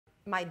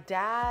my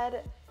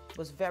dad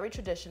was very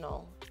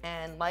traditional,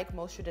 and like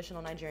most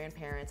traditional Nigerian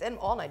parents, and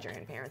all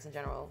Nigerian parents in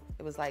general,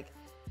 it was like,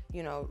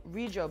 you know,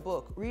 read your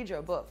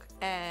book,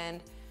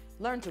 and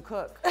learn to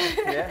cook.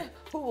 Yeah.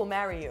 Who will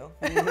marry you?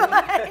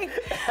 Like,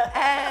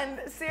 and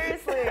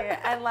seriously,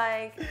 and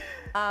like,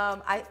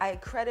 I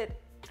credit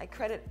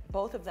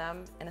both of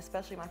them, and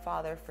especially my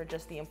father, for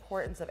just the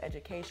importance of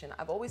education.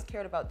 I've always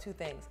cared about two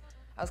things.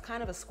 I was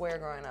kind of a square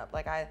growing up.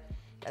 Like I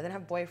didn't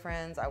have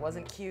boyfriends. I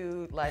wasn't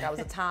cute. Like I was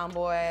a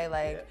tomboy.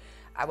 Like yeah.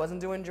 I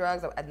wasn't doing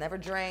drugs. I'd never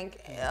drank.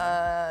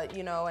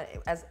 You know,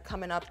 as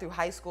coming up through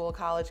high school,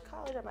 college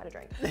I might have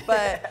drank.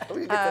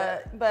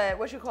 But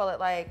what you call it?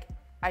 Like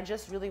I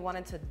just really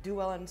wanted to do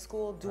well in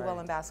school, do well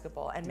in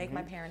basketball, and make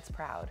my parents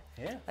proud.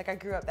 Yeah. Like I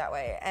grew up that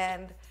way,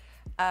 and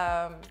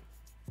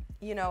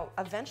you know,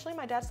 eventually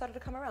my dad started to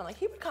come around. Like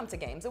he would come to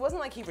games. It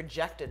wasn't like he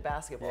rejected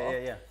basketball.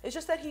 Yeah. It's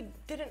just that he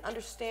didn't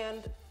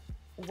understand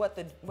what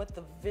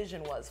the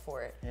vision was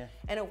for it. Yeah.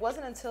 And it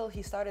wasn't until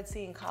he started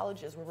seeing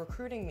colleges were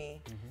recruiting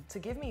me to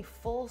give me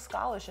full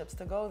scholarships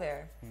to go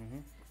there.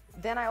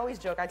 Then I always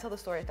joke, I tell the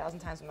story 1,000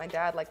 times, but my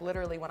dad, like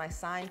literally when I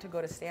signed to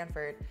go to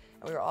Stanford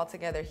and we were all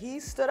together,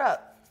 he stood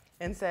up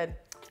and said,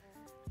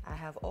 I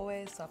have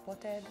always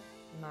supported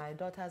my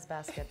daughter's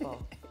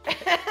basketball.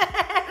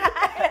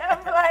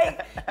 I'm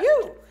like,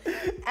 you.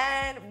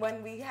 And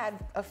when we had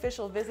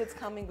official visits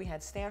coming, we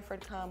had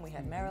Stanford come, we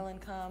had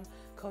Maryland come,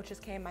 coaches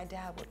came, my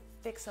dad would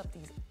fix up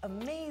these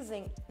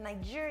amazing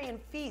Nigerian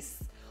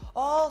feasts,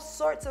 all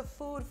sorts of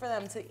food for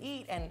them to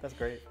eat. And that's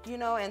great. You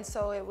know, and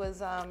so it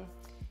was,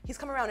 he's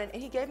come around and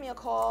he gave me a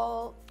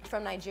call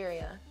from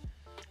Nigeria.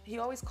 He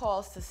always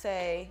calls to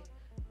say,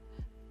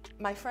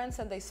 my friend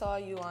said they saw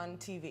you on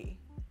TV.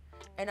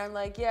 And I'm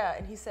like, yeah.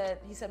 And he said,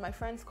 my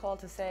friends called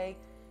to say,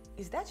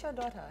 is that your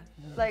daughter?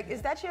 Like,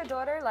 is that your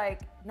daughter?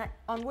 Like,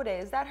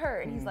 Onwude, is that her?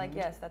 And he's like,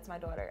 yes, that's my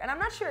daughter. And I'm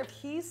not sure if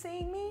he's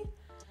seeing me,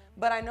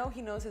 but I know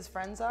he knows his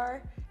friends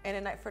are.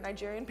 And for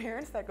Nigerian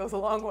parents, that goes a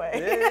long way.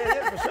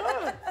 Yeah, for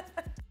sure.